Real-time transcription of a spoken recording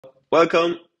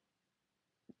Welcome,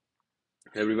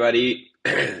 everybody.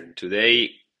 Today,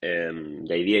 the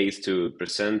idea is to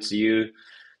present to you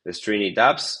the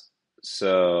Streamlit-apps.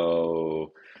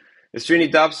 So, the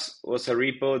Streamlit-apps was a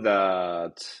repo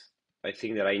that I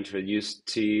think that I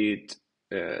introduced it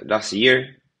last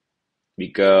year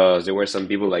because there were some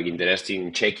people like interested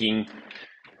in checking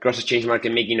cross-exchange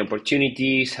market making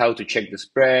opportunities, how to check the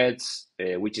spreads,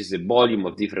 which is the volume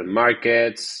of different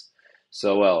markets.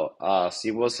 So, well, as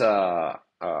it was a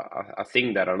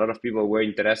thing that a lot of people were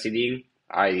interested in,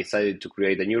 I decided to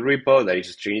create a new repo that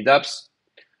is Streamlit-apps.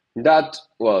 That,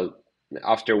 well,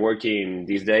 after working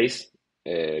these days,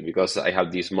 because I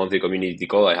have this monthly community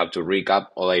call, I have to recap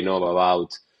all I know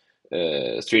about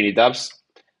Streamlit-apps.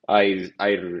 I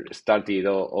started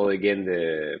all again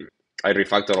I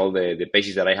refactor all the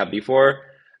pages that I had before,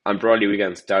 and probably we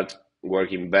can start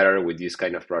working better with this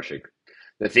kind of project.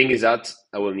 The thing is that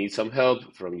I will need some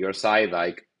help from your side,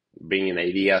 like bringing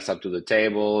ideas up to the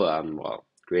table and well,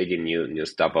 creating new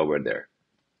stuff over there.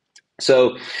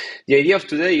 So the idea of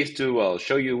today is to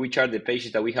show you which are the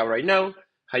pages that we have right now,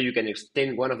 how you can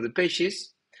extend one of the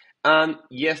pages. And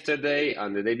yesterday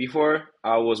and the day before,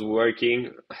 I was working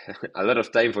a lot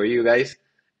of time for you guys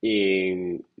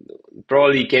in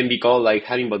probably can be called like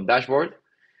Hummingbot Dashboard.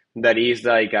 That is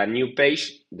like a new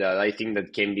page that I think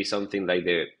that can be something like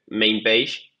the main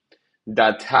page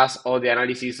that has all the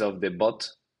analysis of the bot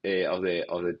of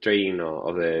the trading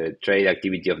of the trade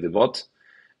activity of the bot.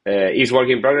 It's work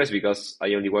in progress because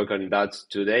I only work on that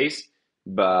 2 days,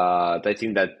 but I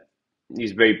think that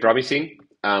is very promising,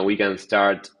 and we can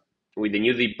start with the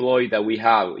new deploy that we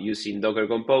have using Docker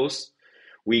Compose.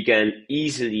 We can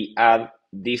easily add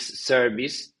this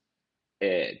service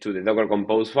to the Docker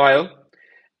Compose file,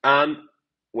 and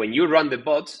when you run the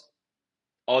bot,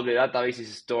 all the database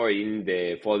is stored in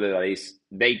the folder that is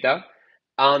data,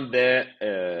 and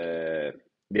the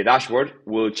dashboard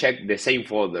will check the same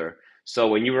folder. So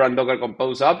when you run Docker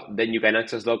Compose up, then you can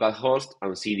access localhost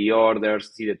and see the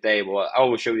orders, see the table. I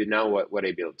will show you now what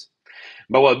I built.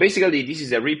 But well, basically this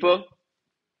is a repo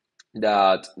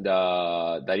that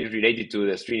is related to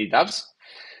the Streamlit-apps.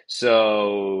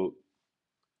 So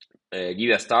give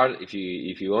a start if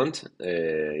you want.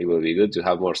 It will be good to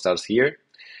have more stars here.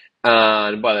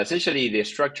 And well, essentially the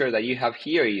structure that you have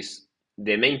here is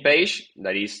the main page.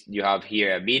 That is, you have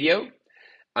here a video,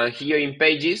 and here in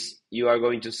pages you are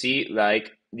going to see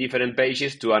like different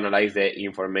pages to analyze the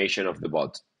information of the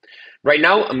bot. Right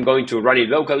now I'm going to run it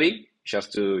locally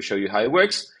just to show you how it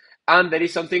works. And there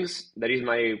is some things that is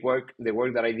my work, the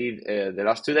work that I did the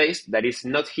last 2 days that is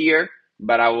not here,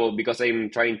 but I will, because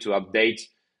I'm trying to update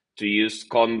to use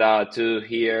Conda 2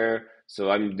 here. So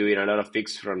I'm doing a lot of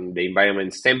fix from the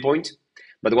environment standpoint.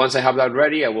 But once I have that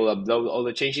ready, I will upload all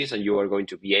the changes and you are going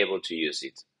to be able to use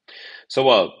it. So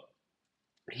well,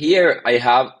 here I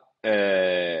have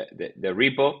the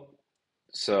repo.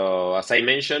 So as I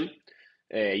mentioned,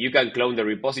 you can clone the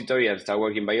repository and start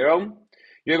working by your own.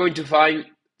 You're going to find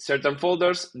certain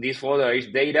folders. This folder is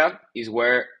data, is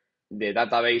where the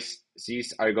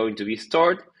databases are going to be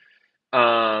stored.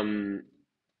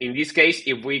 In this case,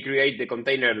 if we create the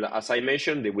container, as I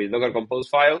mentioned, with Docker Compose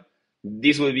file,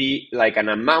 this will be like an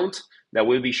amount that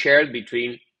will be shared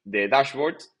between the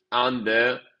dashboard and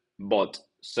the bot.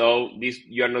 So this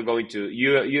you are not going to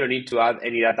you don't need to add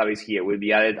any database here. It will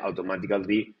be added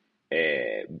automatically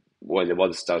when the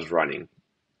bot starts running.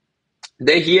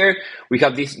 Then here we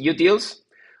have these utils.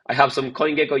 I have some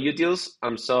CoinGecko utils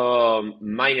and some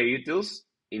miner utils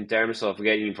in terms of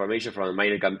getting information from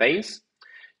miner campaigns.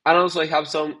 And also I have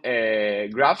some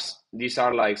graphs. These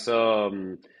are like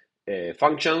some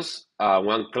functions,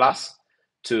 one class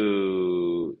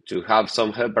to have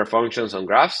some helper functions on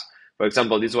graphs. For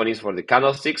example, this one is for the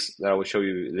candlesticks that I will show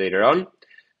you later on.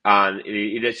 And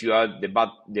it lets you add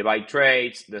the buy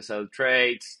trades, the sell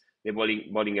trades, the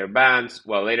Bollinger Bands.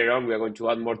 Well, later on, we are going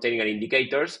to add more technical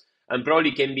indicators and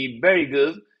probably can be very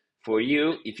good for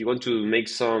you if you want to make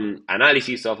some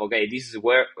analysis of, okay, this is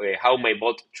where how my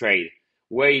bot trade,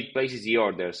 where it places the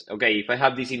orders. Okay, if I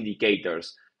have these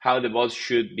indicators, how the bot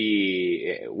should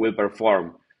be, will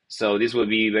perform. So this will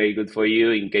be very good for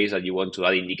you in case that you want to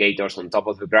add indicators on top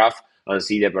of the graph and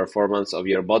see the performance of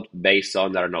your bot based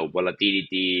on, I don't know,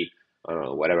 volatility,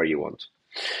 whatever you want.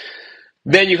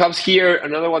 Then you have here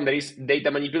another one that is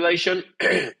data manipulation.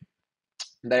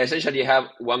 That essentially have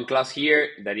one class here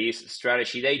that is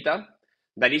strategy data.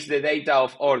 That is the data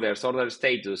of orders, order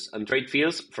status, and trade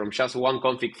fields from just one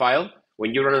config file.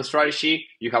 When you run a strategy,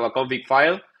 you have a config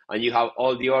file and you have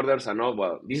all the orders and all.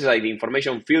 Well, this is like the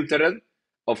information filtered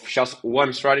of just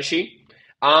one strategy.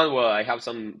 And well, I have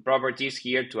some properties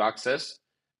here to access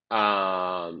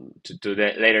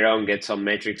later on get some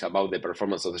metrics about the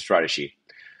performance of the strategy.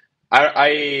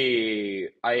 I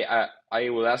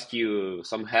will ask you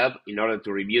some help in order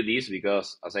to review this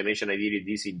because, as I mentioned, I did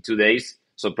this in 2 days.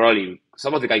 So probably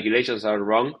some of the calculations are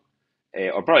wrong,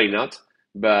 or probably not.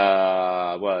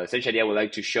 But well, essentially, I would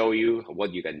like to show you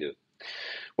what you can do.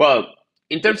 Well,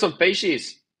 in terms of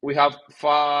pages, we have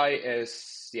 7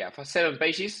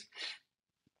 pages.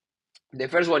 The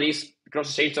first one is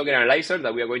cross-exchange token analyzer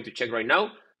that we are going to check right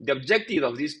now. The objective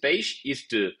of this page is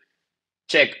to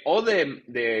check all the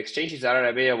exchanges that are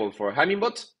available for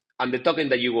Hummingbot and the token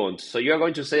that you want. So you are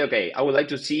going to say, okay, I would like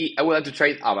to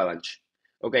trade Avalanche.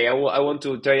 Okay, I want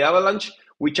to trade Avalanche.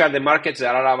 Which are the markets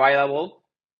that are available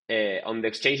on the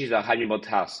exchanges that Hummingbot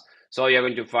has? So you're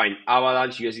going to find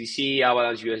Avalanche USDC,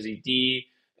 Avalanche USDT,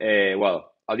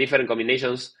 different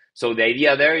combinations. So the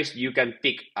idea there is you can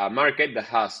pick a market that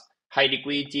has high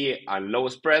liquidity and low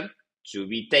spread to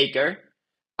be taker,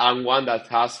 and one that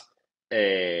has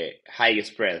a high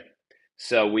spread.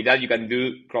 So with that, you can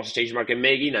do cross-exchange market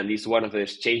making, and this is one of the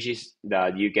exchanges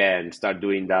that you can start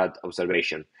doing that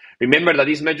observation. Remember that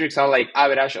these metrics are like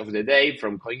average of the day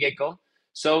from CoinGecko,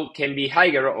 so can be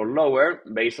higher or lower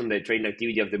based on the trading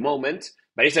activity of the moment,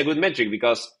 but it's a good metric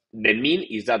because the mean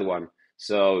is that one.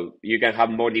 So you can have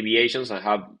more deviations and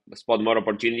spot more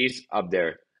opportunities up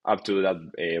there, up to that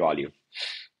value.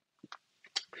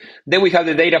 Then we have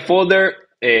the data folder.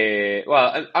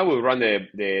 I will run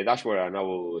the dashboard and I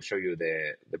will show you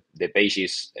the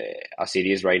pages as it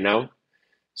is right now.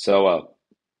 So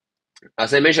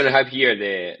as I mentioned, I have here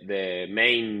the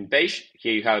main page.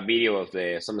 Here you have a video of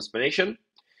some explanation.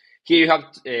 Here you have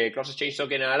cross-exchange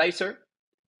token analyzer.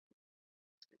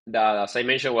 That, as I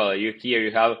mentioned, here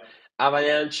you have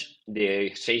Avalanche, the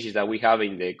exchanges that we have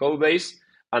in the code base,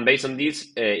 and based on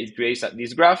this, it creates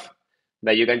this graph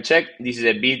that you can check. This is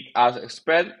a bid-ask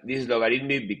spread. This is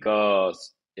logarithmic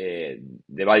because the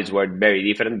values were very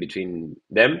different between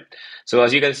them. So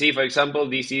as you can see, for example,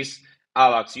 this is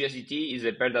AVAX USDT is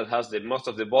the pair that has the most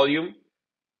of the volume,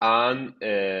 and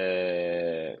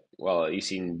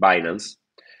it's in Binance.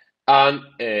 And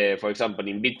for example,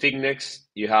 in Bitfinex,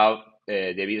 you have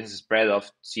the bid-ask spread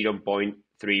of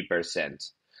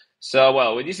 0.3%.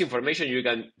 So, with this information, you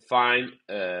can find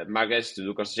markets to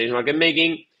do cross-exchange market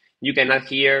making. You can add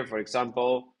here, for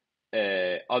example,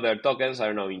 other tokens,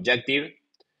 injective.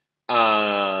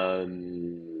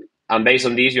 And based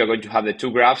on this, you're going to have the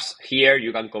two graphs here.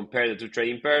 You can compare the two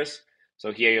trading pairs.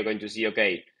 So here you're going to see,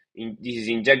 okay, this is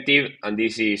injective and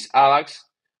this is AVAX.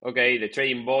 Okay, the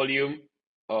trading volume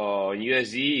on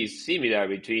USD is similar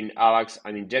between AVAX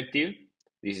and injective.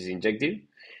 This is injective.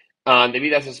 And the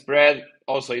bid-ask spread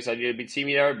also is a little bit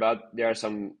similar, but there are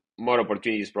some more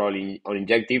opportunities probably on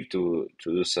injective to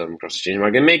do some cross-exchange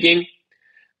market making.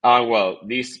 And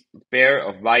this pair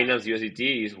of Binance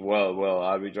USDT is well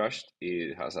arbitraged.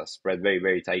 It has a spread, very,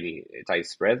 very tight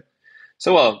spread.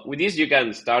 So with this, you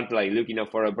can start looking out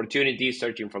for opportunities,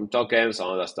 searching from tokens and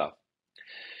all that stuff.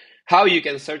 How you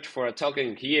can search for a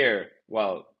token here?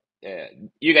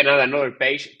 You can add another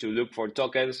page to look for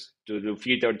tokens, to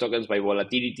filter tokens by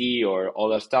volatility or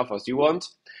other stuff as you want.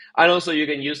 And also you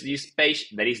can use this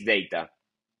page that is data.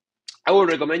 I would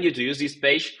recommend you to use this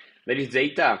page that is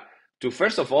data to,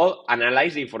 first of all,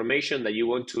 analyze the information that you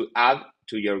want to add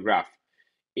to your graph.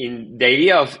 The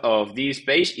idea of this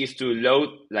page is to load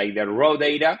the raw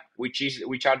data, which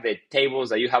are the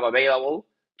tables that you have available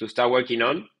to start working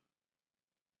on.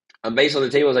 And based on the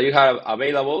tables that you have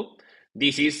available,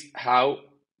 this is how,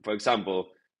 for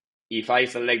example, if I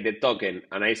select the token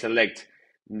and I select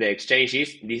the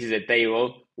exchanges, this is the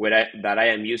table that I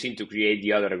am using to create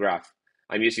the other graph.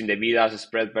 I'm using the bid-ask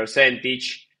spread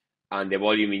percentage and the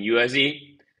volume in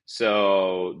USD.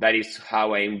 So that is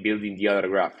how I'm building the other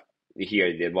graph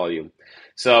here, the volume.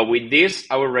 So with this,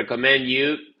 I would recommend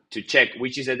you to check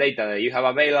which is the data that you have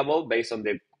available based on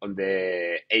the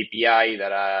API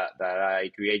that I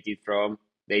created from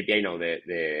the API,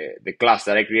 the class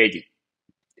that I created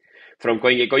from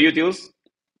CoinGecko Utils.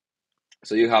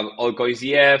 So you have all coins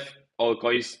DF, all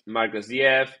coins markets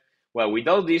DF. With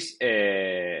all these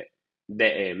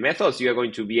methods, you are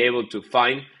going to be able to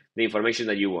find the information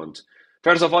that you want.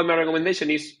 First of all, my recommendation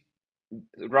is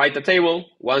write a table.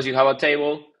 Once you have a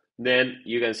table, then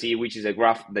you can see which is the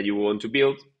graph that you want to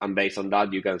build, and based on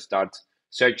that, you can start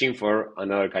searching for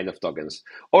another kind of tokens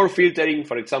or filtering,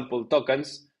 for example,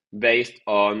 tokens based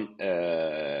on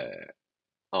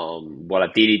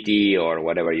volatility or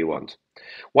whatever you want.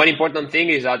 One important thing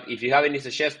is that if you have any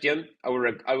suggestion,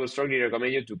 I would strongly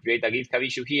recommend you to create a GitHub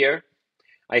issue here.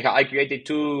 I created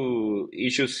 2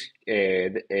 issues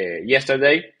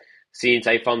yesterday. since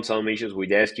I found some issues with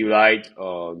the SQLite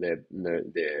or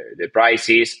the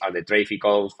prices and the trade fee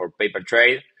columns for paper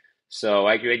trade. So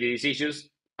I created these issues.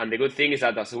 And the good thing is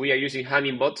that as we are using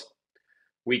Hummingbot,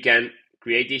 we can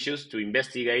create issues to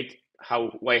investigate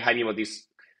why Hummingbot is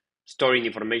storing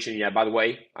information in a bad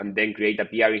way, and then create a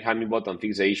PR in Hummingbot and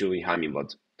fix the issue in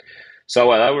Hummingbot. So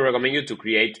well, I would recommend you to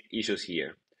create issues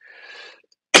here.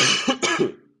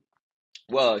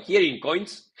 Well, here in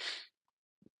coins,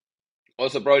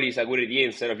 also probably is a good idea,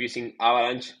 instead of using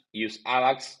Avalanche, use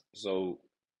Avax. So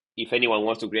if anyone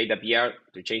wants to create a PR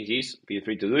to change this, feel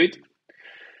free to do it.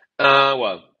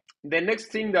 Well, the next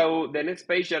thing the next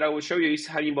page that I will show you is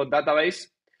Hummingbot database.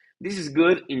 This is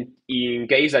good in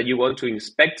case that you want to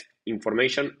inspect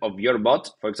information of your bot.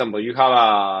 For example, you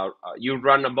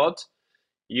run a bot,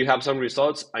 you have some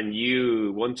results, and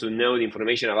you want to know the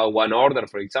information about one order,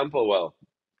 for example. Well,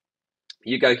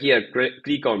 you can here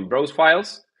click on Browse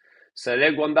Files,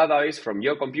 select one database from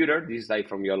your computer. This is like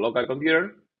from your local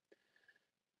computer.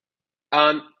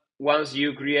 And once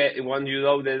you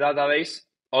load the database,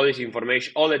 all this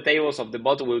information, all the tables of the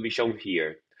bot will be shown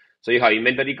here. So you have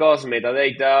inventory cost,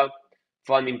 metadata,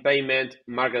 funding payment,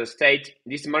 market state.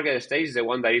 This market state is the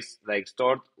one that is like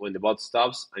stored when the bot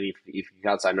stops and if it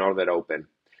has an order open.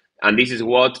 And this is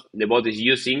what the bot is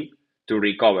using to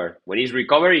recover. When it's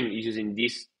recovering, it's using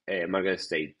this market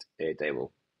state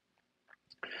table.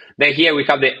 Then here we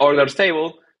have the orders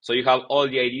table. So you have all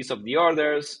the IDs of the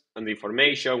orders and the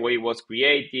information, where it was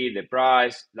created, the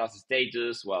price, last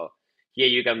status. Well, here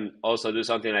you can also do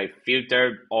something like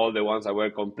filter all the ones that were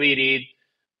completed.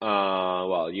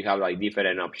 Well, you have like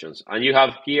different options. And you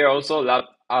have here also last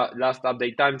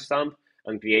update timestamp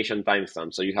and creation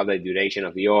timestamp. So you have the duration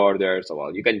of the order. So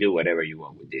well, you can do whatever you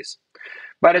want with this.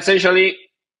 But essentially,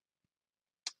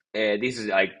 this is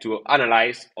like to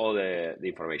analyze all the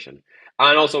information.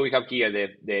 And also we have here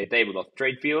the table of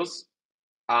trade fields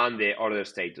and the order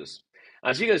status.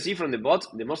 As you can see from the bot,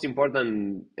 the most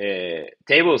important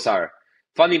tables are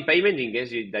funding payment, in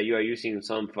case that you are using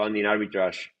some funding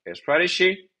arbitrage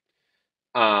strategy,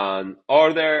 and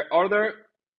order,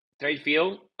 trade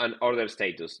field, and order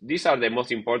status. These are the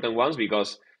most important ones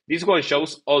because this one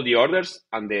shows all the orders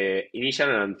and the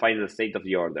initial and final state of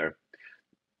the order.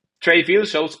 Trade field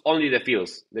shows only the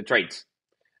fields, the trades.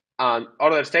 And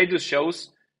order status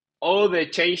shows all the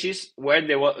changes when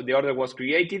the order was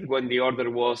created, when the order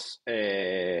was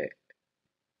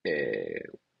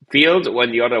filled,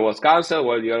 when the order was cancelled,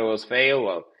 when the order was failed.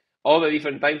 Well, all the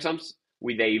different timestamps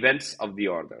with the events of the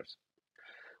orders.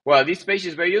 Well, this page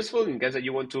is very useful in case that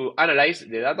you want to analyze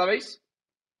the database.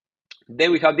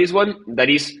 Then we have this one that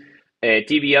is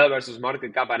TVL versus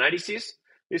market cap analysis.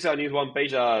 This one is one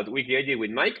page that we created with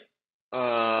Mike.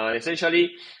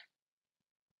 Essentially,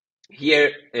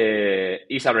 here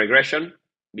is a regression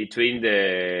between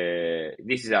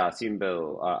this is a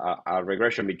simple a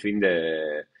regression between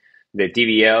the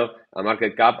TVL and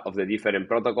market cap of the different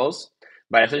protocols.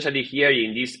 But essentially here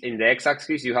in the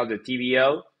x-axis you have the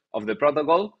TVL of the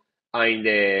protocol, and in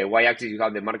the y-axis you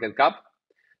have the market cap.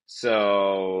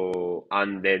 So,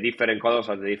 and the different colors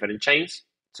are the different chains.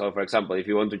 So for example, if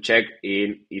you want to check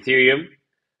in Ethereum,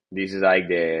 this is like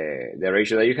the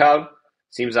ratio that you have.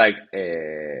 Seems like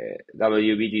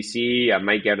WBTC and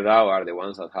MakerDAO are the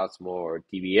ones that has more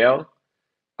TVL.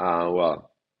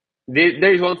 Well,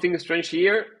 there is one thing strange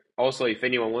here. Also, if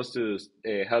anyone wants to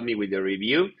help me with the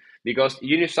review, because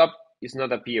Uniswap is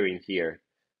not appearing here,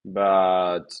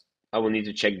 but I will need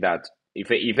to check that.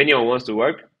 If anyone wants to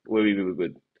work, will be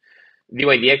good.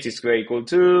 DYDX is very cool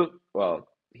too. Well,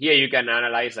 here you can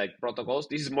analyze like protocols.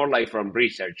 This is more like from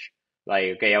research.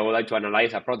 Like, okay, I would like to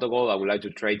analyze a protocol. I would like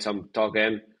to trade some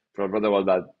token from a protocol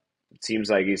that seems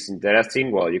like it's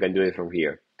interesting. Well, you can do it from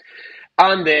here.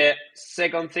 And the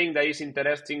second thing that is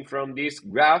interesting from this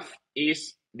graph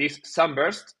is this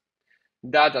sunburst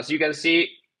that, as you can see,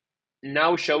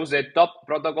 now shows the top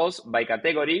protocols by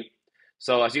category.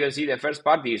 So as you can see, the first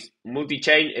part is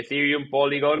multi-chain, Ethereum,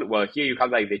 Polygon. Well, here you have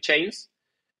like the chains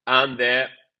and the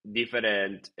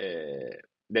different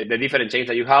the different chains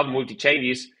that you have. Multi-chain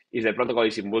is the protocol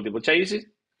is in multiple chains.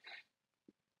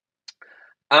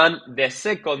 And the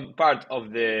second part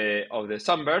of the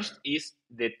sunburst is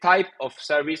the type of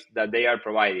service that they are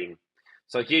providing.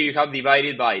 So here you have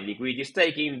divided by liquidity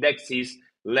staking, DEXs,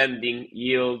 lending,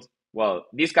 yield. Well,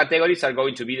 these categories are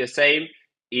going to be the same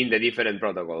in the different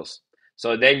protocols.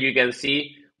 So then you can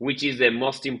see which is the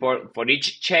most important for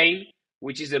each chain,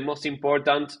 which is the most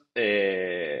important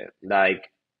like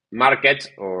market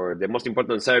or the most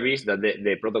important service that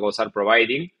the protocols are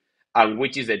providing, and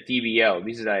which is the TVL.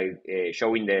 This is like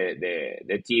showing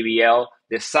the TVL,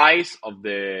 the size of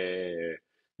the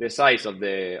the size of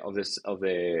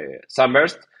the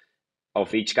sunburst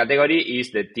of each category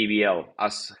is the TBL.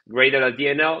 As greater the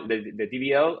TNL, the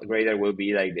TBL, greater will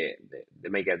be like the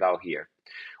MakeDAO here.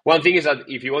 One thing is that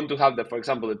if you want to have for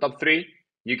example, the top 3,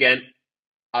 you can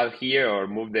add here or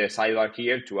move the sidebar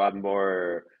here to add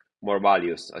more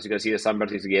values. As you can see, the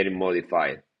sunburst is getting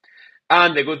modified.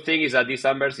 And the good thing is that this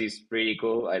sunburst is pretty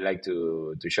cool. I like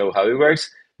to show how it works.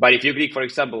 But if you click, for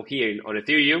example, here on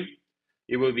Ethereum,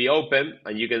 it will be open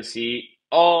and you can see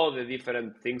all the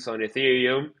different things on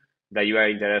Ethereum that you are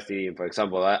interested in. For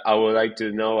example, I would like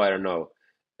to know, I don't know,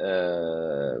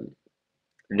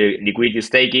 liquidity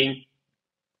staking.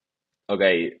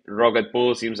 Okay, Rocket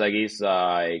Pool seems like it's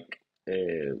like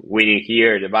winning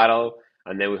here the battle.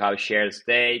 And then we have shared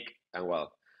stake. And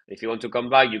well, if you want to come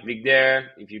back, you click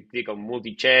there. If you click on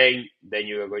multi-chain, then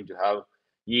you are going to have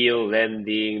yield,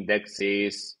 lending,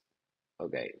 dexes.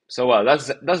 Okay, so well, that's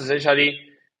essentially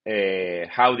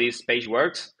how this page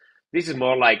works. This is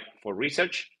more like for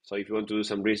research. So if you want to do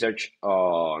some research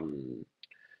on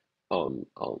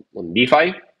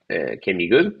DeFi, can be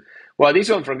good. Well,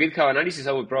 this one from GitHub Analysis,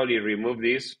 I would probably remove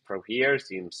this from here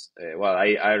since, well,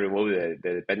 I removed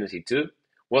the dependency too.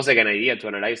 Was like an idea to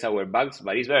analyze our bugs,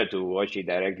 but it's better to watch it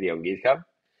directly on GitHub.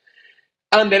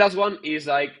 And the last one is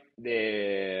like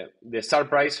the start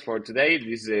price for today.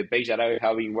 This is a page that I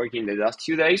have been working the last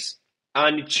 2 days,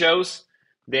 and it shows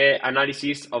the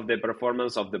analysis of the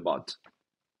performance of the bot.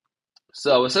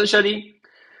 So essentially,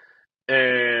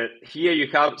 here you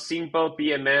have simple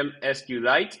PMM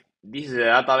SQLite. This is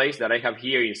a database that I have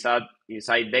here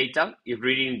inside data. It's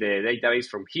reading the database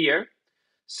from here.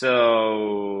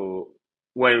 So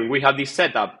when we have this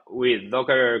setup with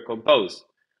Docker Compose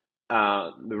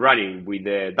running with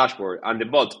the dashboard and the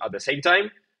bot at the same time,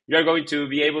 you're going to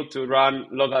be able to run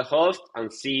localhost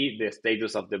and see the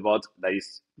status of the bot that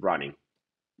is running.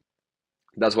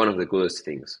 That's one of the coolest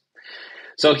things.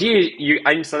 So here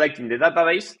I'm selecting the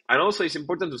database, and also it's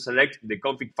important to select the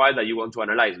config file that you want to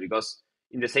analyze, because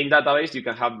in the same database you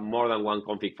can have more than one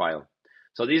config file.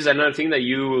 So this is another thing that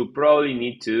you will probably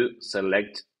need to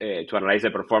select to analyze the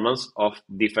performance of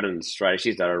different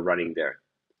strategies that are running there.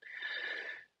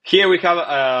 Here we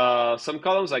have some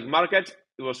columns like market.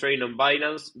 It was trading on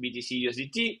Binance, BTC,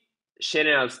 USDT.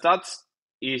 General stats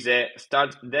is the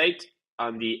start date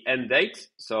and the end date.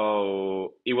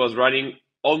 So it was running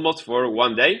almost for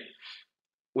 1 day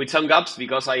with some gaps,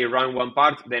 because I ran one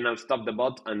part, then I'll stop the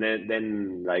bot, and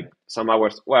then like some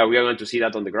hours, well, we are going to see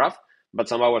that on the graph, but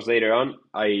some hours later on,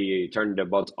 I turned the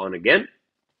bot on again.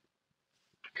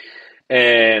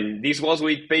 This was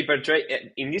with paper trade.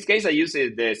 In this case, I used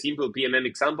the simple PMM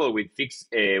example with fixed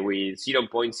with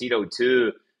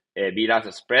 0.02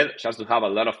 bid-ask spread, just to have a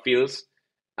lot of fields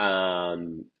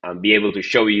and be able to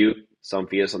show you some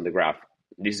fields on the graph.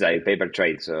 This is a paper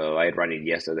trade, so I ran it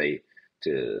yesterday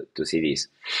to see this.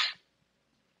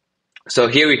 So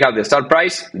here we have the start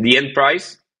price, the end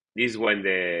price. This is when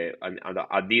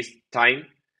at this time,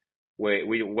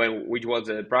 which was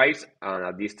the price, and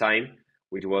at this time,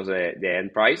 which was the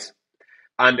end price,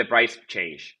 and the price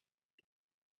change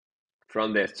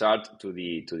from the start to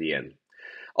the end.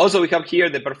 Also, we have here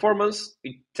the performance.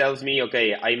 It tells me,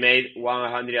 okay, I made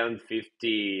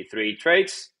 153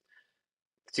 trades,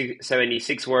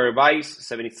 76 were buys,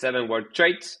 77 were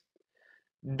trades.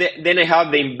 Then I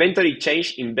have the inventory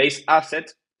change in base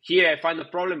asset. Here I find a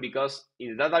problem because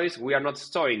in the database we are not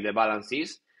storing the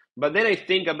balances. But then I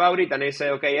think about it and I say,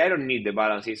 okay, I don't need the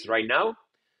balances right now,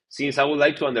 since I would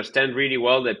like to understand really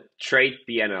well the trade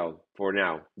P&L for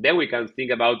now. Then we can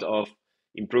think about of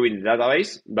improving the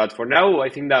database. But for now, I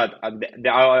think that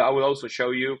I will also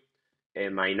show you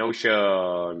my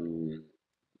Notion,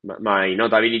 my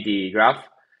notability graph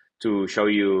to show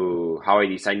you how I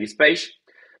designed this page.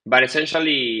 But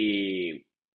essentially,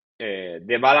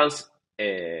 the balance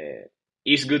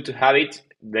is good to have it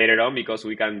later on, because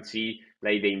we can see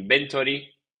like the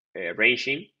inventory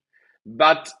ranging.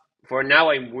 But for now,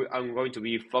 I'm going to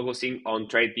be focusing on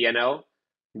trade P&L,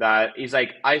 that is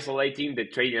like isolating the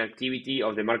trading activity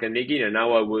of the market making, and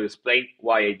now I will explain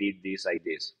why I did this like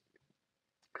this.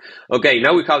 Okay,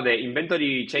 now we have the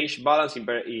inventory change balance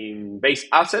in base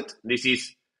asset. This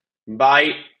is buy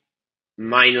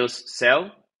minus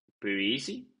sell, pretty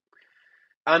easy.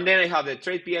 And then I have the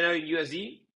trade P&L in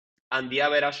USD and the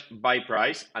average buy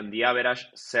price and the average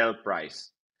sell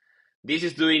price. This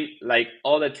is doing like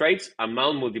all the trades,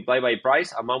 amount multiplied by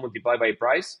price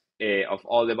of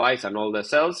all the buys and all the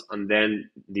sells, and then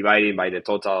divided by the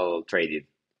total traded.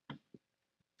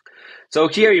 So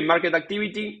here in market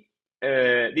activity,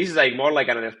 this is like more like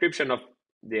a description of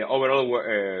the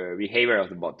overall behavior of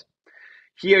the bot.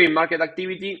 Here in market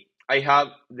activity, I have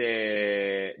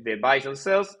the buys and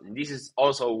sells. This is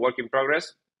also a work in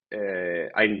progress.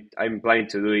 I'm planning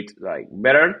to do it like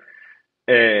better.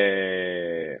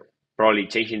 Probably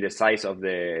changing the size of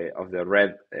the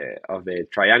red of the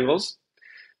triangles.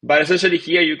 But essentially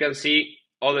here you can see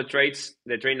all the trades,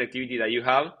 the trading activity that you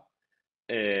have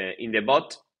in the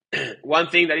bot. One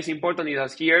thing that is important is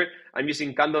that here I'm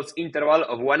using candles interval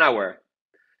of 1 hour.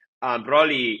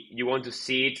 Probably you want to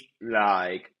see it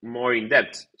like more in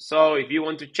depth. So if you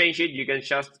want to change it, you can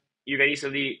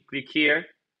easily click here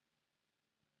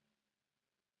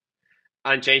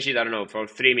and change it, I don't know, for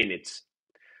 3 minutes.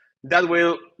 That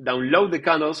will download the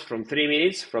candles from 3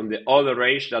 minutes from the other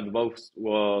range that both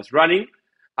was running.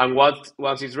 And once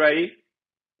it's ready,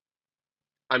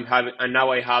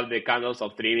 now I have the candles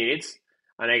of 3 minutes,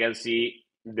 and I can see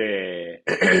the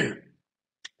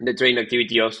the trading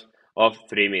activity of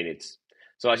 3 minutes.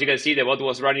 So as you can see, the bot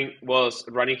was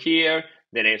running here,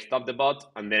 then I stopped the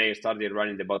bot, and then I started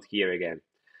running the bot here again.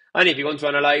 And if you want to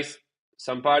analyze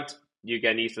some part, you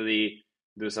can easily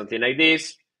do something like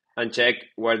this and check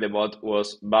where the bot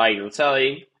was buying and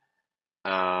selling.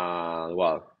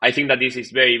 Well, I think that this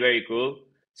is very, very cool,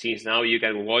 since now you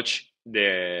can watch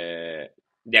the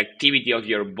activity of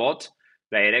your bot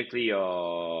directly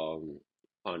on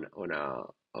a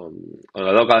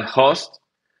local host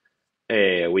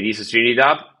with this Streamlit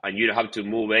app, and you don't have to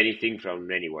move anything from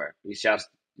anywhere. It's just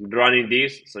running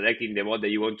this, selecting the bot that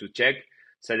you want to check,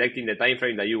 selecting the time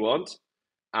frame that you want,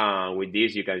 and with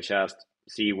this you can just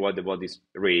see what the bot is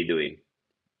really doing.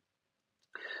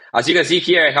 As you can see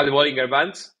here, I have the Bollinger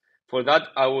Bands. For that,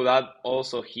 I will add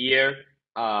also here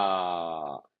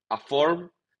a form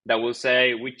that will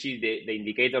say which is the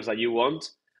indicators that you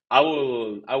want. I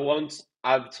won't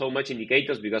add so much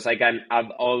indicators because I can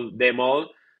add them all,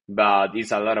 but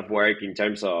it's a lot of work in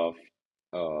terms of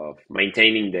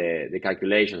maintaining the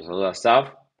calculations and all that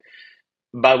stuff.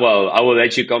 But well, I will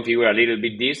let you configure a little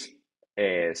bit this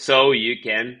so you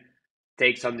can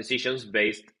take some decisions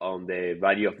based on the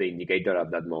value of the indicator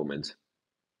at that moment.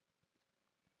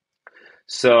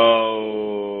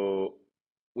 So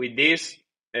with this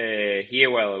here,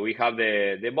 well, we have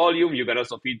the volume. You can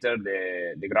also filter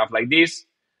the graph like this.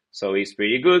 So it's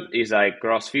pretty good. It's like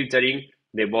cross filtering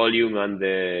the volume and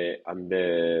the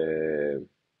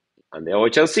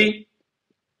OHLC.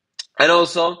 And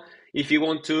also, if you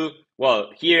want to,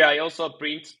 well, here I also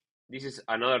print. This is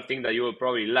another thing that you will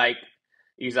probably like,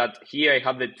 is that here I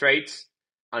have the trades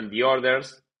and the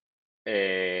orders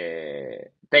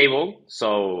table.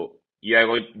 So you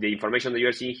are the information that you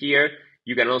are seeing here,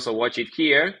 you can also watch it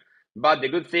here. But the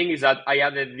good thing is that I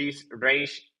added this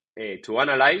range to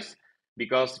analyze,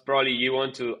 because probably you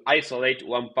want to isolate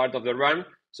one part of the run.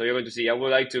 So you're going to see, I would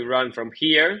like to run from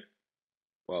here.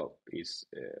 Well, it's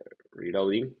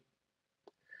reloading.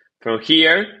 From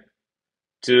here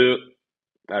to,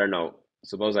 I don't know,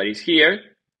 suppose that is here.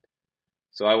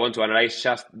 So I want to analyze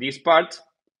just this part,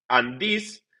 and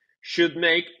this should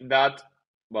make that,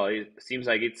 well, it seems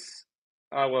like it's,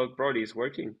 well, probably it's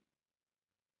working.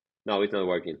 No, it's not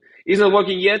working. It's not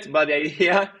working yet, but the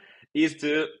idea is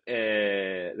to,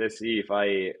 let's see if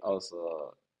I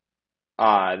also,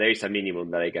 there is a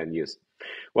minimum that I can use.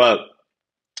 Well,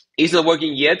 it's not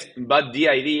working yet, but the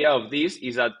idea of this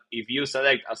is that if you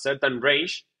select a certain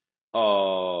range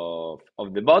of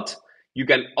the bot, you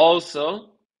can also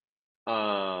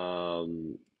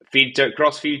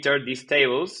cross-filter these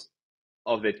tables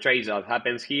of the trades that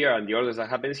happens here and the orders that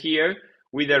happens here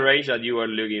with the range that you are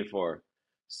looking for.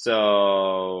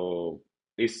 So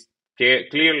it's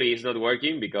clearly it's not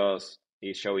working because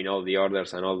it's showing all the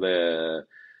orders and all the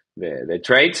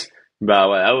trades. But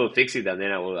well, I will fix it and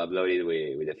then I will upload it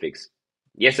with the fix.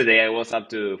 Yesterday I was up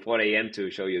to 4 a.m. to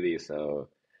show you this, so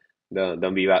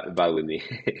don't be bad with me.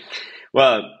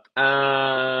 Well,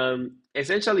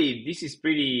 essentially this is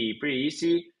pretty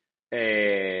easy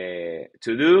to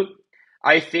do.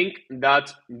 I think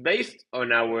that based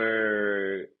on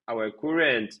our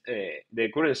current the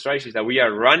current strategies that we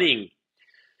are running,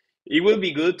 it will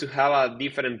be good to have a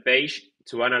different page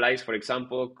to analyze, for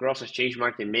example, cross-exchange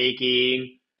market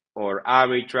making or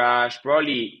arbitrage.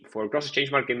 Probably for cross-exchange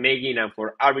market making and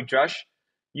for arbitrage,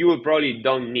 you will probably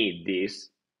don't need this.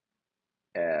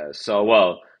 So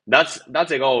well, that's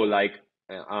a goal. Like,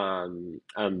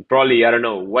 probably I don't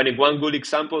know. One good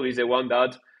example is the one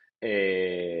that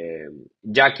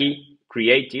Jackie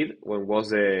created when was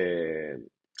the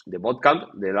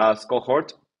bootcamp, the last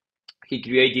cohort. He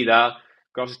created a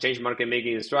cross-exchange market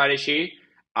making strategy,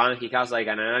 and he has like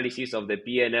an analysis of the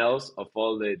P&Ls of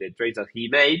all the trades that he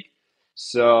made.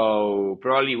 So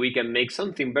probably we can make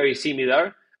something very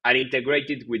similar, and integrate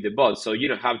it with the bot. So you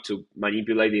don't have to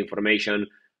manipulate the information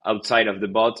outside of the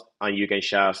bot, and you can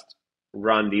just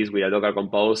run this with a Docker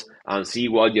Compose and see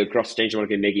what your cross-change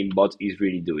market making bot is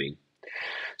really doing.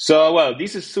 So, well,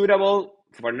 this is suitable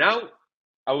for now.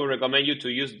 I would recommend you to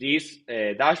use this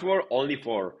dashboard only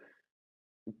for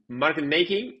market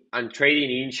making and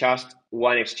trading in just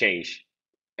one exchange.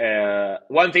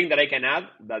 One thing that I can add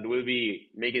that will be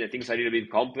making the things a little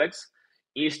bit complex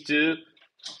is to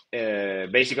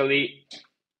basically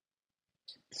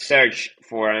search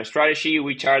for a strategy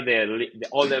which are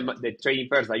all the trading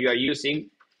pairs that you are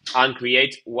using and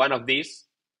create one of these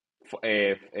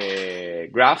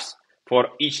graphs for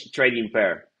each trading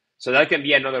pair. So that can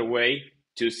be another way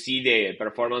to see the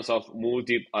performance of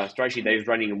a strategy that is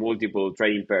running multiple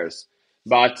trading pairs.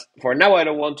 But for now, I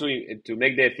don't want to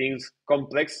make the things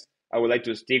complex. I would like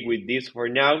to stick with this for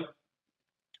now.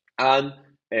 And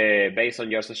based on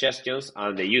your suggestions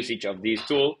and the usage of this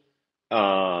tool,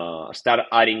 start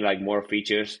adding like more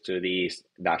features to this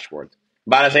dashboard.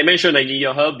 But as I mentioned, I need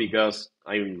your help because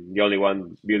I'm the only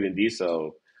one building this,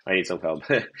 so I need some help.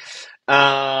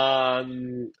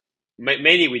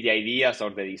 Mainly with the ideas or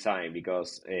the design,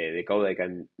 because the code I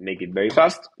can make it very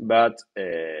fast, but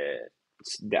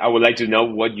I would like to know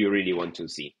what you really want to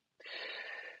see.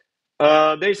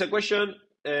 There is a question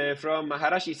from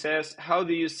Maharashi says, how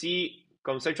do you see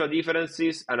conceptual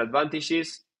differences and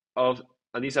advantages of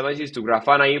and disadvantages to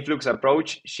Grafana influx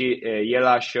approach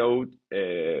Yela showed?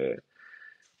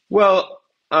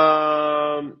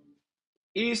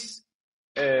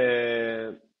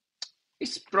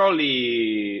 It's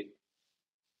probably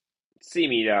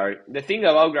similar. The thing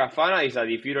about Grafana is that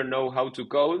if you don't know how to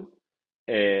code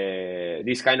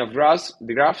this kind of graphs,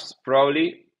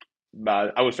 probably,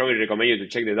 but I would strongly recommend you to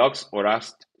check the docs or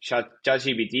ask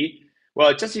ChatGPT.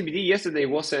 Well, ChatGPT yesterday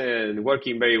wasn't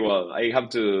working very well. I have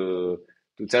to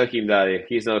tell him that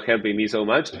he's not helping me so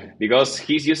much because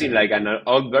he's using like an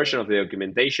old version of the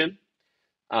documentation,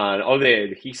 and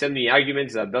he sent me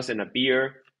arguments that doesn't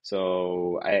appear.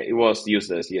 So it was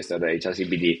useless yesterday,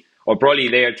 ChatGPT. Or probably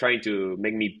they are trying to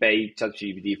make me pay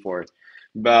ChatGPT for it.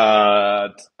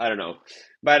 But I don't know.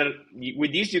 But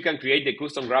with this, you can create the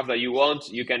custom graph that you want.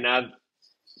 You can add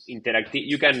interactive.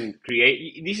 You can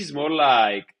create. This is more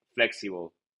like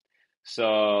flexible.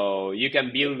 So you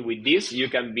can build with this. You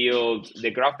can build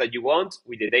the graph that you want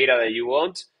with the data that you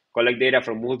want. Collect data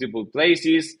from multiple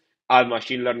places. Add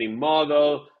machine learning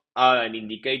model. Add an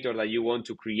indicator that you want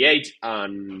to create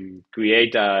and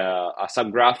create a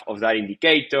subgraph of that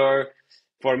indicator.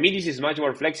 For me, this is much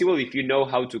more flexible if you know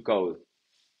how to code.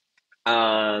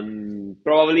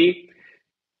 Probably,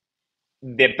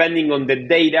 depending on the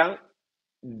data,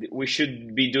 we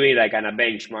should be doing like a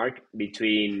benchmark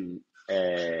between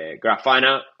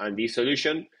Grafana and this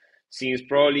solution, since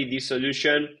probably this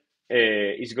solution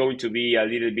is going to be a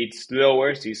little bit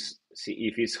slower if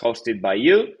it's hosted by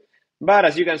you. But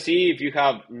as you can see, if you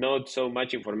have not so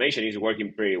much information, it's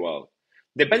working pretty well.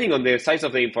 Depending on the size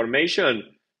of the information,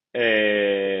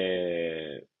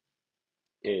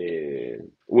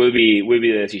 will be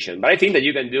the decision. But I think that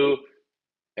you can do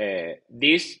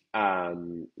this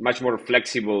much more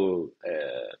flexible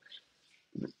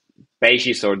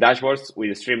pages or dashboards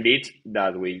with Streamlit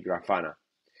than with Grafana.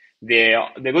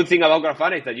 The good thing about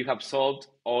Grafana is that you have solved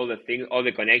all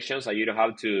the connections, and you don't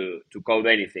have to code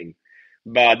anything.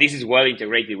 But this is well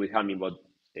integrated with Hummingbot,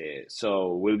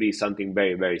 so will be something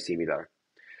very, very similar.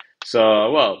 So,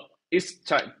 well, it's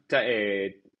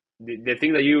the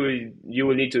thing that you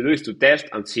will need to do is to test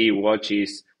and see which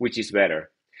is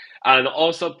better. And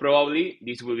also, probably,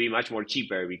 this will be much more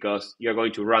cheaper because you're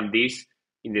going to run this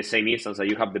in the same instance that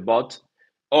you have the bot.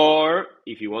 Or,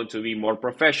 if you want to be more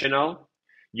professional,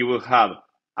 you will have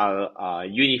a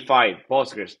unified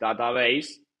Postgres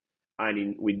database.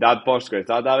 And with that Postgres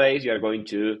database, you are going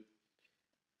to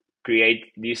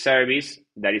create this service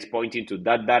that is pointing to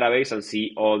that database and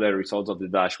see all the results of the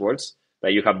dashboards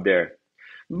that you have there.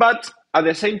 But at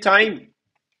the same time,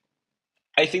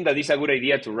 I think that it's a good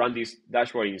idea to run this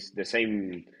dashboard in the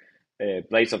same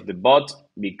place of the bot,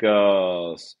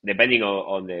 because depending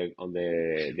on the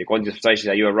quantity of strategies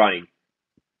that you are running,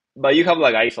 but you have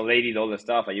like isolated all the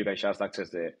stuff, and you can just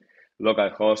access the local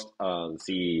host and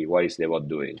see what is the bot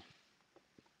doing.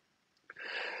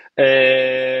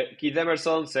 Keith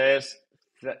Emerson says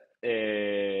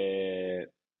that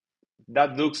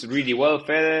looks really well,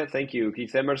 Fede. Thank you,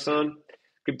 Keith Emerson.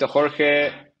 Crypto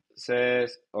Jorge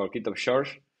says, or Crypto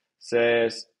George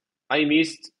says, I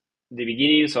missed the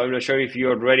beginning, so I'm not sure if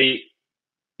you're ready.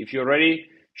 If you're ready,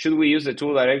 should we use the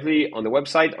tool directly on the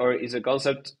website, or is the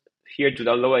concept here to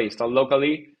download and install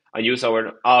locally and use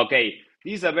our? Okay,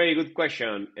 This is a very good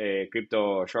question,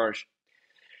 Crypto George.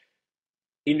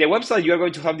 In the website, you are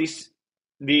going to have this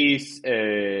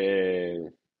data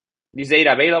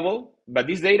available, but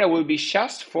this data will be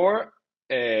just for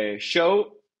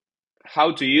show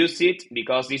how to use it,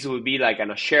 because this will be like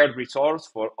a shared resource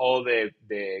for all the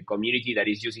community that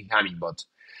is using Hummingbot.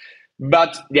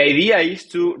 But the idea is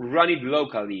to run it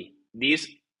locally. This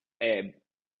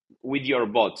with your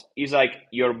bot. It's like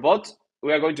your bot.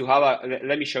 We are going to have a.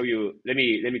 Let me show you. Let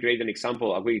me create an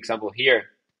example. A quick example here.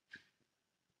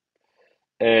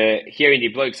 Here in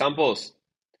deploy examples,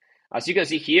 as you can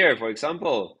see here, for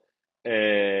example,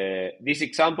 this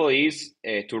example is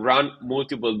to run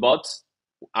multiple bots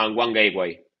and one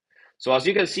gateway. So as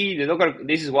you can see, the Docker,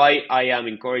 this is why I am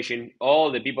encouraging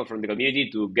all the people from the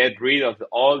community to get rid of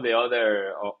all the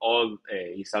other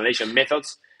installation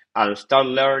methods and start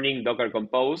learning Docker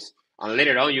Compose. And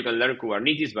later on, you can learn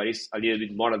Kubernetes, but it's a little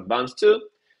bit more advanced too.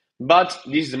 But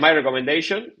this is my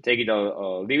recommendation. Take it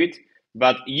or leave it.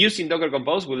 But using Docker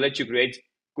Compose will let you create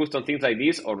custom things like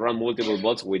this or run multiple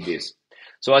bots with this.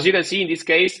 So as you can see, in this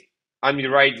case, I'm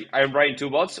writing two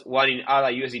bots, one in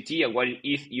ADA USDT and one in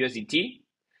ETH USDT.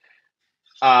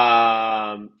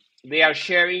 They are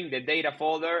sharing the data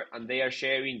folder and they are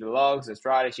sharing the logs, the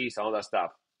strategies, and all that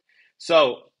stuff.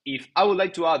 So if I would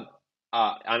like to add,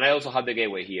 and I also have the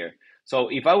gateway here. So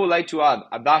if I would like to add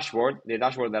a dashboard, the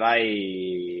dashboard that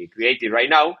I created right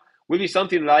now will be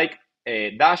something like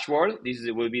a dashboard. This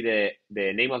will be the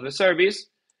name of the service.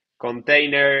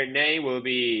 Container name will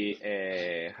be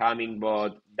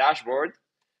Hummingbot Dashboard.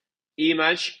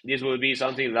 Image, this will be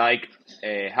something like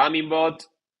Hummingbot.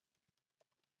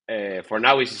 For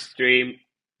now it's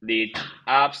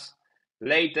Streamlit-apps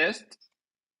latest.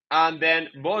 And then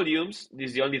volumes, this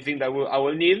is the only thing that I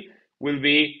will need, will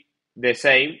be the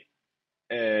same.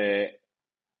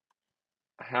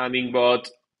 Hummingbot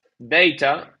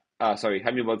data,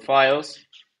 Hummingbot files,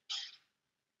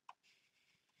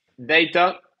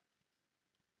 data,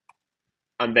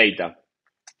 and data.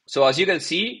 So as you can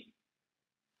see,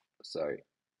 sorry,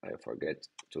 I forget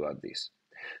to add this.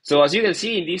 So as you can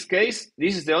see, in this case,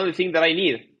 this is the only thing that I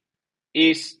need,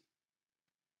 is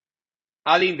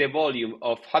adding the volume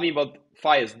of Hummingbot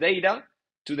files data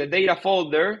to the data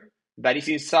folder that is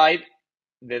inside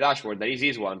the dashboard, that is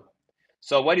this one.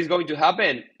 So what is going to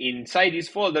happen inside this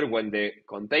folder when the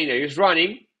container is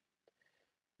running,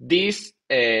 this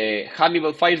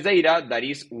Hummingbot files data, that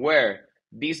is where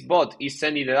this bot is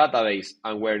sending the database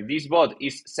and where this bot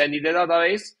is sending the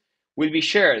database, will be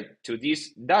shared to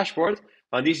this dashboard,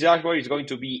 and this dashboard is going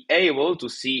to be able to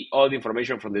see all the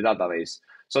information from the database.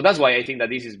 So that's why I think that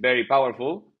this is very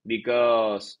powerful,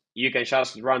 because you can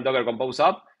just run Docker Compose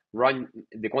up, run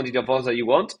the quantity of bots that you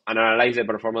want, and analyze the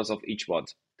performance of each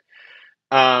bot.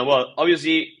 Well,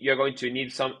 obviously, you're going to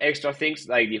need some extra things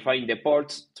like defining the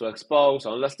ports to expose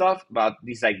all that stuff, but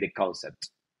this is like the concept.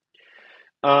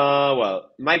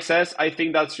 Well, Mike says, I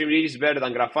think that Streamlit is better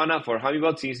than Grafana for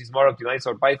Hummingbot since it's more optimized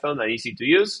for Python and easy to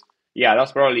use. Yeah,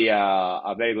 that's probably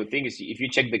a very good thing. If you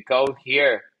check the code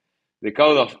here, the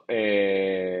code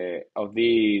of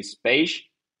this page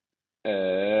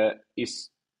is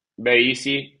very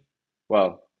easy.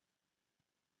 Well,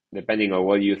 depending on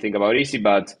what you think about easy,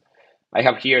 but I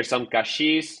have here some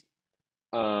caches,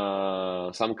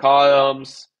 some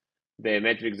columns, the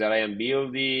metrics that I am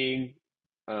building,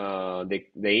 the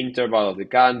interval of the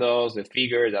candles, the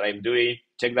figure that I'm doing.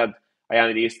 Check that I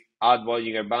am this add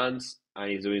Bollinger Bands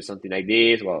and it's doing something like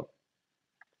this. Well,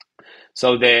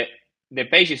 so the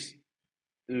page is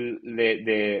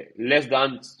the less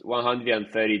than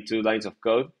 132 lines of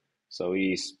code, so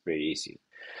it's pretty easy.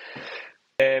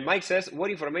 Mike says, what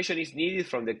information is needed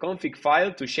from the config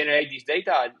file to generate this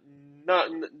data? No,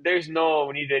 there's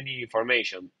no need any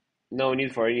information. No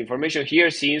need for any information here,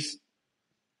 since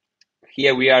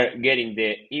here we are getting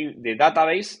the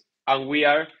database and we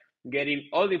are getting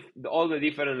all the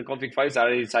different config files that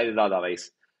are inside the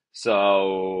database.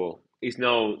 So it's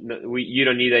you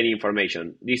don't need any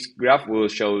information. This graph will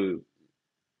show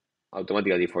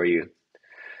automatically for you.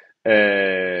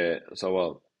 So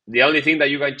well, the only thing that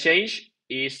you can change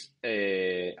is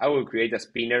I will create a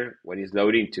spinner when it's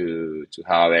loading to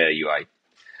have a better UI.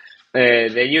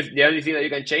 The only thing that you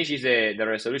can change is the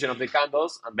resolution of the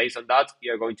candles, and based on that,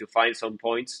 you're going to find some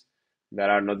points that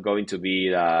are not going to be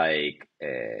like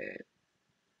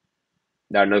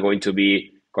that are not going to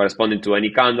be corresponding to any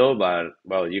candle, but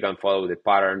well, you can follow the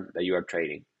pattern that you are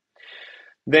trading.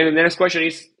 Then the next question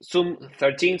is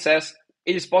Zoom13 says,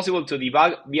 it is possible to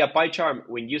debug via PyCharm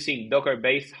when using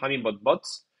Docker-based Hummingbot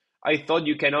bots. I thought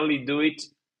you can only do it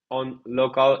on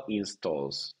local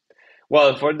installs.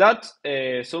 Well, for that,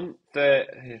 Zoom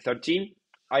 13,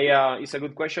 it's a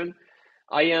good question.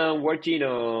 I am working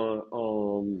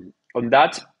on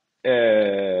that.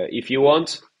 If you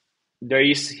want, there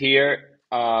is here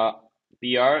a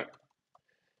PR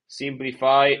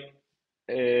simplify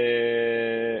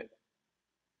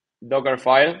Docker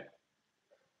file.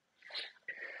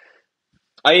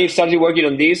 I started working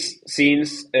on this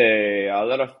since a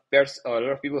lot of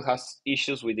people has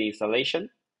issues with the installation.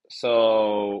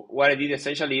 So what I did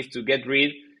essentially is to get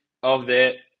rid of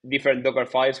the different Docker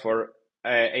files for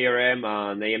ARM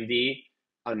and AMD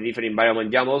and different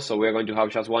environment YAMLs. So we're going to have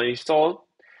just one install.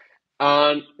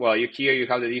 And well, here you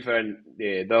have the different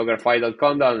Docker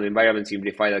file.conda and environment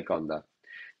simplify.conda.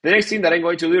 The next thing that I'm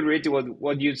going to do related to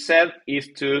what you said is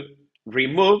to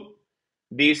remove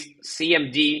this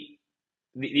CMD,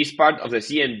 this part of the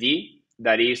CMD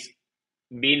that is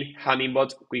being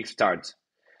Hummingbot quick start.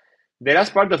 The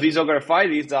last part of this Docker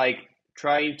file is like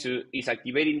is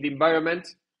activating the environment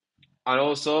and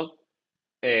also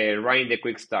running the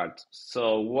quick start.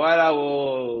 So what I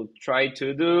will try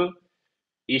to do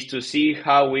is to see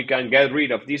how we can get rid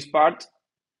of this part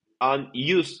and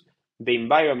use the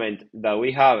environment that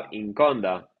we have in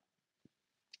Conda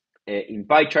in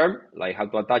PyCharm, like how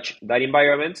to attach that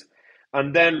environment,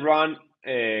 and then run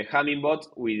Hummingbot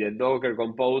with the Docker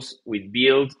Compose with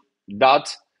build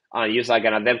dot and use like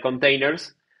an adept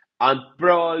containers, and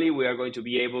probably we are going to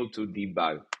be able to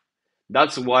debug.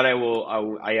 That's what I will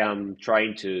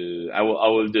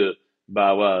do,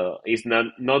 but well, it's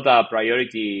not a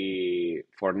priority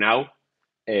for now,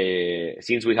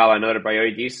 since we have another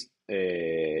priorities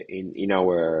in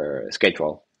our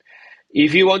schedule.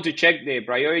 If you want to check the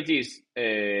priorities,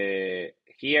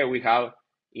 here we have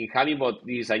in Hummingbot,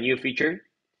 this is a new feature,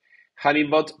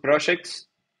 Hummingbot projects,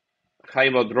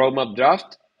 Hummingbot roadmap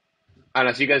draft, and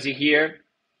as you can see here,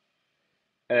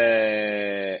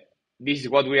 this is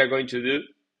what we are going to do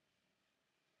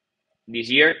this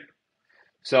year.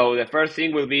 So the first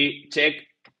thing will be check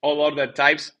all order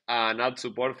types and add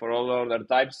support for all order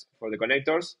types for the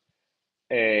connectors.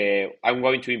 I'm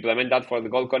going to implement that for the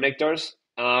gold connectors,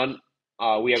 and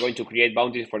we are going to create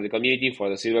bounties for the community for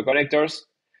the silver connectors.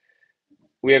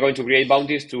 We are going to create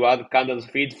bounties to add candles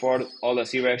feed for all the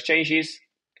silver exchanges.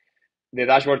 The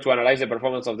dashboard to analyze the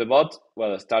performance of the bot,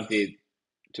 well, started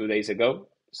 2 days ago,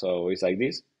 so it's like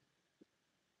this.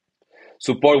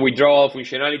 Support withdrawal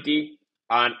functionality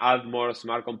and add more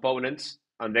smart components,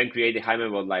 and then create the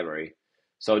Hummingbot library.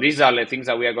 So these are the things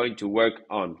that we are going to work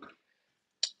on.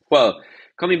 Well,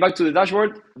 coming back to the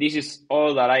dashboard, this is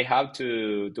all that I have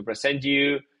to present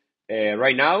you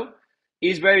right now.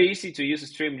 It's very easy to use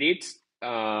Streamlit.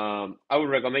 I would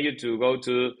recommend you to go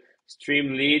to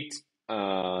Streamlit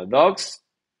docs.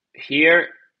 Here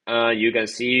you can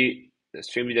see the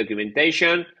Streamlit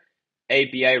documentation,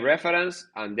 API reference,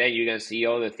 and then you can see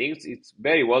all the things. It's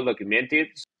very well documented.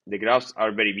 The graphs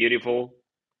are very beautiful,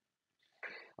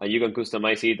 and you can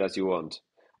customize it as you want.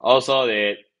 Also,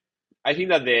 I think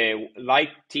that the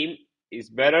light theme is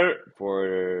better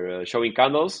for showing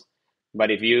candles, but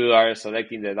if you are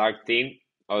selecting the dark theme,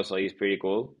 also it's pretty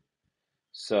cool.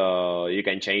 So you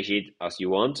can change it as you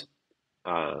want,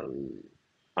 and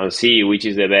see which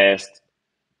is the best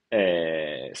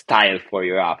style for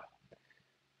your app.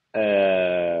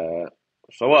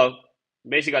 So well,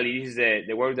 basically this is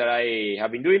the work that I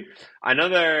have been doing.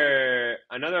 Another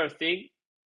thing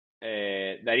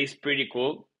that is pretty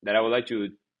cool that I would like to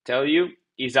tell you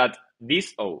is that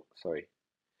these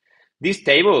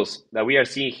tables that we are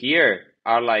seeing here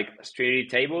are like Streamlit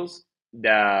tables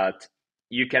that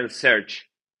you can search.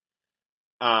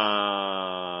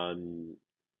 And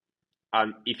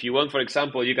if you want, for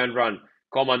example, you can run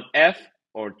Command F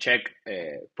or check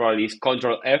probably it's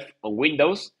Control F on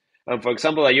Windows. And for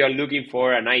example, that you are looking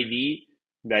for an ID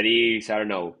that is, I don't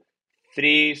know,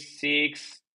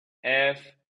 36F.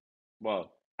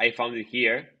 Well, I found it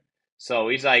here. So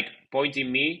it's like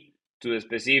pointing me to the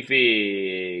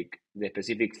specific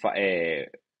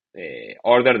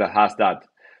order that has that.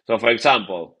 So for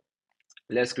example,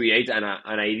 let's create an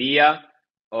idea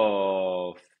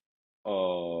of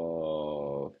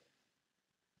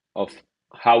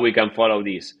how we can follow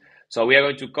this. So we are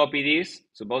going to copy this.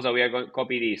 Suppose that we are going to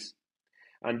copy this.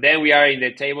 And then we are in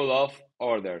the table of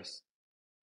orders.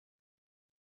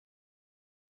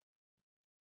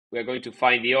 We are going to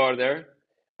find the order,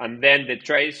 and then the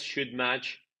trace should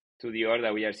match to the order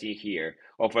that we are seeing here.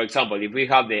 Or for example, if we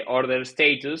have the order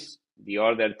status, the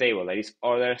order table that is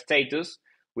order status,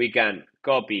 we can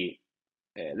copy.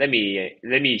 Let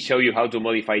me show you how to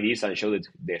modify this and show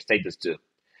the status too.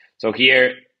 So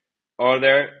here,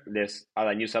 order, let's add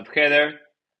a new subheader,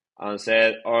 and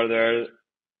set order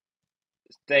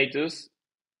status.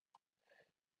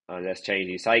 And let's change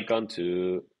this icon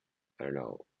to, I don't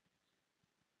know,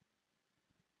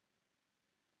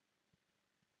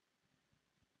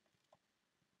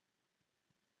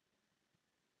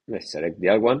 let's select the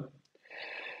other one.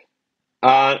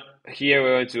 And here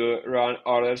we're going to run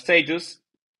order status.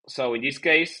 So in this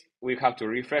case, we have to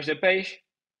refresh the page.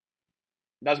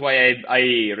 That's why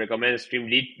I recommend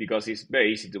Streamlit, because it's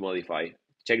very easy to modify.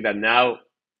 Check that now.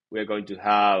 We're going to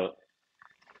have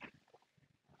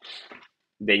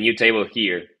the new table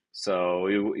here. So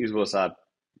it was a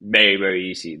very, very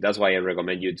easy. That's why I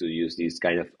recommend you to use these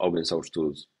kind of open source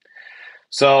tools.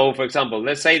 So, for example,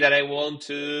 let's say that I want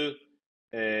to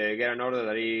get an order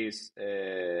that is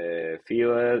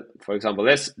filled. For example,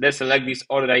 let's select this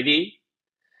order ID.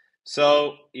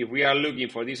 So if we are looking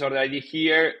for this order ID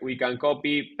here, we can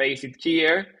copy, paste it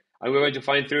here, and we're going to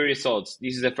find 3 results.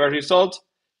 This is the first result,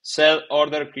 sell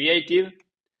order created.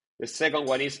 The second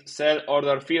one is sell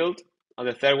order filled, and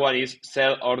the third one is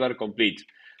sell order complete.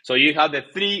 So you have the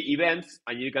 3 events,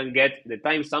 and you can get the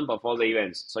timestamp of all the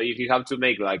events. So if you have to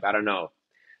make, like, I don't know,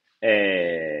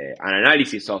 an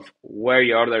analysis of where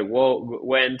your order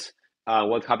went,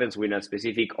 what happens with a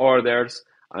specific orders,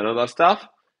 and all that stuff,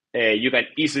 you can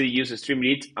easily use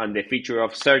Streamlit and the feature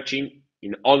of searching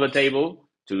in all the table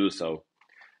to do so.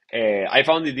 I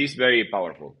found this very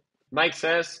powerful. Mike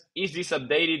says, is this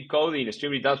updated code in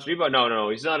Streamlit-apps Repo? No,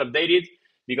 it's not updated,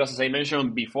 because as I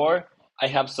mentioned before, I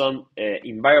have some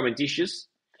environment issues.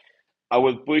 I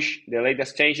will push the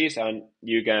latest changes and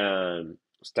you can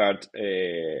start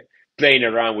playing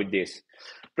around with this.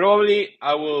 Probably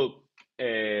I will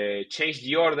change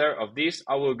the order of this.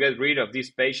 I will get rid of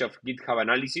this page of GitHub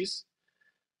Analysis,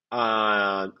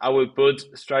 and I will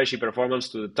put strategy performance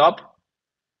to the top.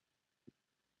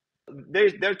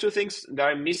 There are 2 things that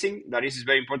I'm missing that is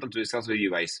very important to discuss with you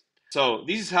guys. So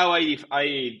this is how I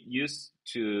design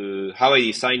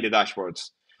the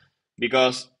dashboards,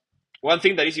 because one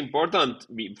thing that is important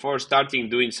before starting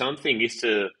doing something is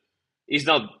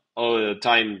not all the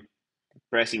time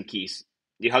pressing keys.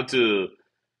 You have to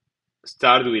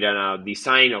start with a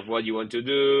design of what you want to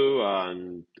do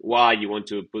and why you want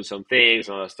to put some things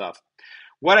and all that stuff.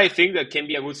 What I think that can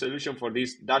be a good solution for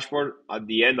this dashboard at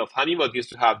the end of Hummingbot is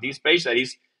to have this page that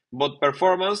is bot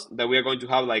performance, that we are going to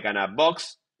have like a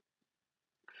box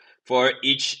for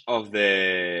each of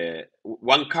the,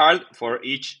 one card for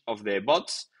each of the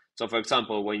bots. So for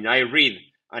example, when I read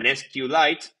an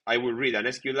SQLite, I will read an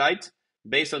SQLite.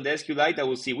 Based on the SQLite, I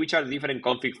will see which are the different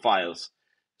config files.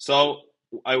 So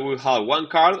I will have one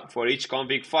card for each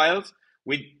config files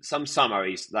with some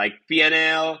summaries like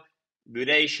PNL,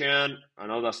 duration,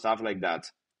 and all that stuff like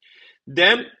that.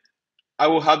 Then I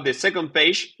will have the second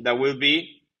page that will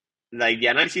be like the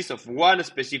analysis of one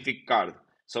specific card.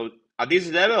 So at this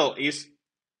level is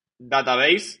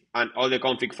database and all the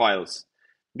config files.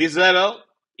 This level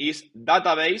is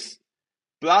database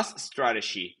plus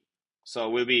strategy. So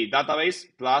it will be database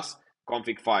plus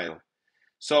config file.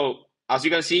 So as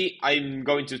you can see, I'm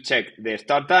going to check the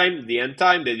start time, the end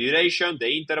time, the duration,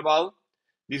 the interval.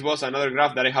 This was another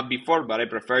graph that I had before, but I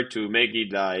prefer to make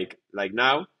it like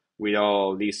now with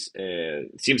all this.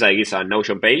 Seems like it's a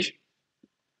Notion page.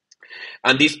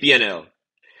 And this PNL.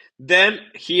 Then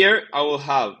here I will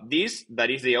have this, that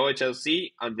is the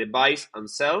OHLC and the buys and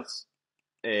sells,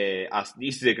 as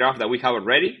this is the graph that we have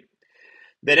already.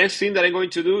 The next thing that I'm going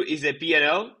to do is the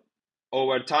PNL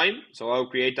over time. So I'll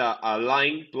create a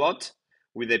line plot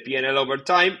with the PNL over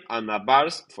time and a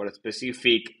bars for a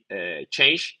specific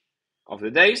change of the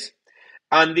days.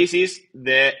 And this is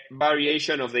the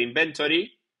variation of the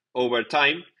inventory over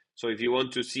time. So if you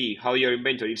want to see how your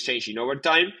inventory is changing over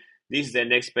time, this is the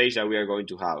next page that we are going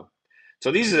to have.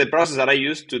 So this is the process that I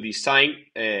use to design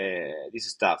this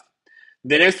stuff.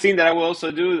 The next thing that I will also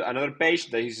do, another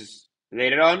page that is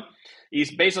later on,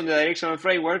 is based on the directional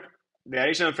framework. The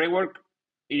directional framework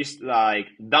is like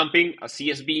dumping a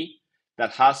CSV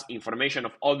that has information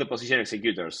of all the position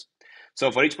executors.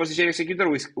 So for each position executor,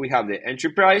 we have the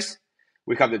entry price,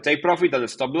 we have the take profit and the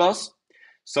stop loss.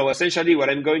 So essentially what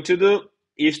I'm going to do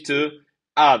is to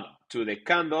add to the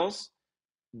candles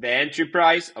the entry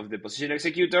price of the position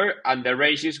executor and the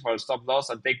ranges for stop loss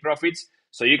and take profits,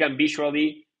 so you can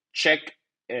visually check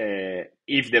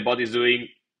if the bot is doing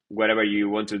whatever you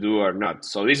want to do or not.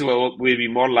 So this will be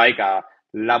more like a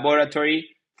laboratory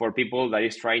for people that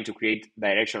is trying to create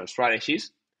directional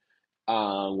strategies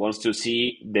and wants to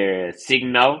see the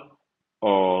signal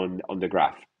on the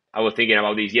graph. I was thinking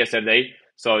about this yesterday,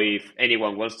 so if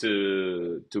anyone wants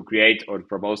to create or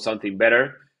propose something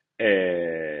better,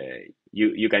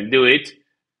 you can do it.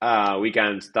 we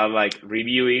can start like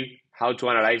reviewing how to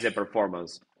analyze the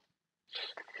performance.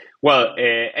 Well,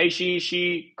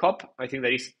 HEG COP, I think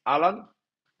that is Alan.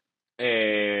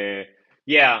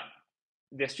 Yeah,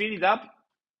 the Streamlit app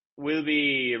will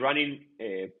be running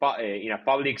in a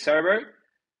public server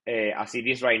as it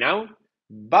is right now,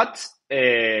 but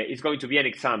it's going to be an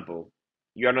example.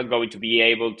 You are not going to be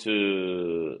able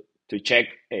to check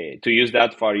to use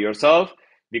that for yourself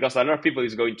because a lot of people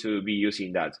is going to be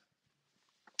using that.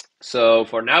 So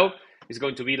for now, it's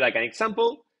going to be like an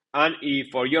example, and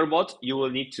if for your bot, you will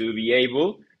need to be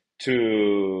able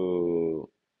to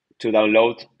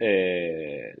download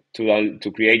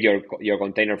to create your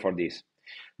container for this.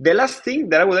 The last thing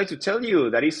that I would like to tell you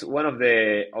that is one of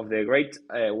the great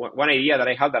one idea that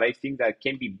I have that I think that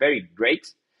can be very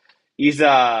great is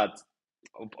that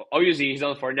obviously it's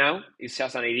not for now, it's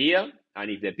just an idea, and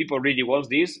if the people really want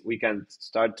this, we can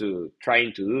start to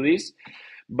trying to do this.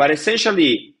 But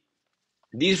essentially,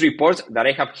 these reports that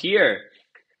I have here,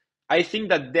 I think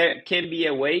that there can be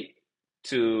a way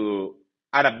to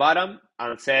add a button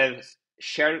and says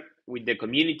share with the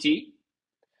community.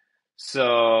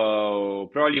 So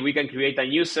probably we can create a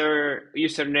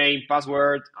username,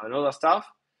 password, and all that stuff.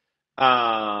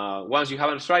 Once you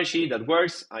have a strategy that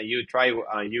works and you try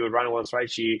and you run one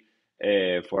strategy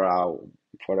for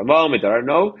a moment, I don't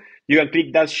know, you can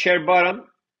click that share button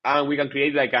and we can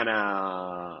create like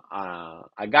a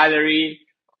gallery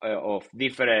of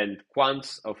different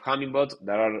quants of Hummingbot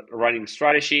that are running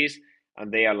strategies,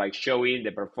 and they are like showing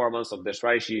the performance of the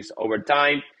strategies over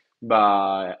time,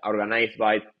 organized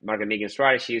by market making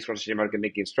strategies, cross-chain market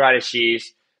making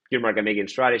strategies, pure market making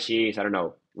strategies. I don't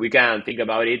know. We can think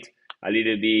about it a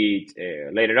little bit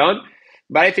later on.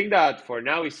 But I think that for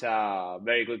now it's a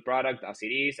very good product as it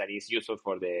is, and it's useful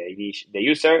for the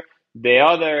user. The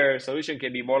other solution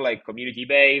can be more like community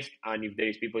based, and if there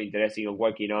is people interested in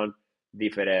working on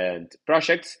different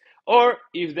projects, or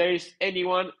if there is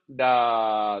anyone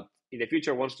that in the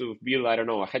future wants to build, I don't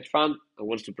know, a hedge fund and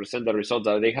wants to present the results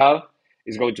that they have,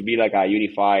 it's going to be like a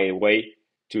unified way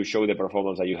to show the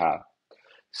performance that you have.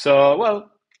 So, well,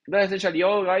 that's essentially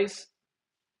all, guys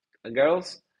and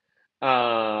girls.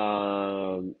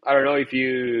 I don't know if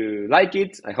you like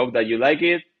it. I hope that you like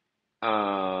it.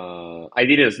 I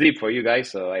didn't sleep for you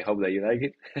guys, so I hope that you like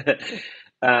it.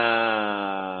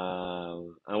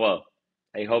 And well,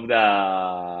 I hope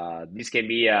that this can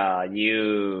be a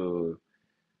new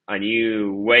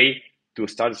way to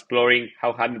start exploring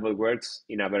how Hummingbot works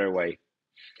in a better way.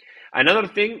 Another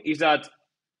thing is that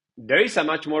there is a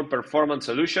much more performant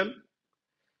solution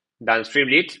than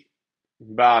Streamlit,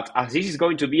 but as this is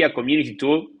going to be a community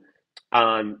tool,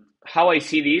 and how I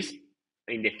see this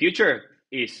in the future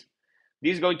is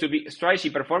this is going to be strategy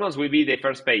performance will be the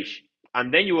first page,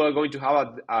 and then you are going to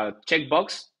have a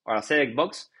checkbox or a select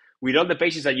box with all the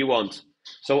pages that you want.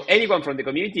 So anyone from the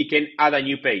community can add a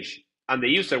new page, and the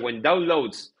user, when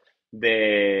downloads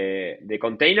the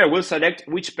container, will select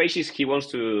which pages he wants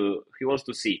to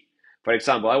see. For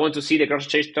example, I want to see the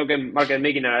cross-chain token market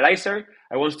making analyzer.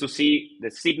 I want to see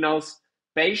the signals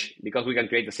page because we can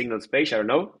create a signals page. I don't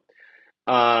know.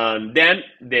 And then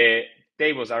the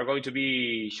tables are going to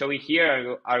be showing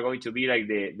here are going to be like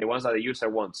the ones that the user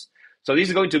wants. So this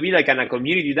is going to be like a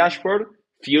community dashboard,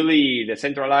 fully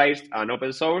decentralized and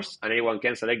open source, and anyone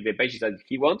can select the pages that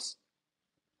he wants.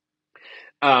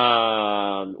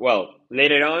 Well,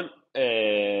 later on,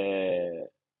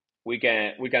 we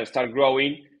can start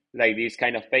growing like these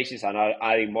kind of pages and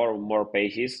adding more and more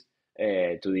pages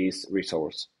to this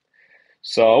resource.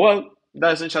 So, well,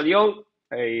 that's essentially all.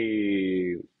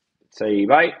 I say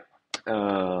bye.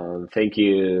 Thank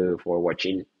you for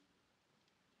watching.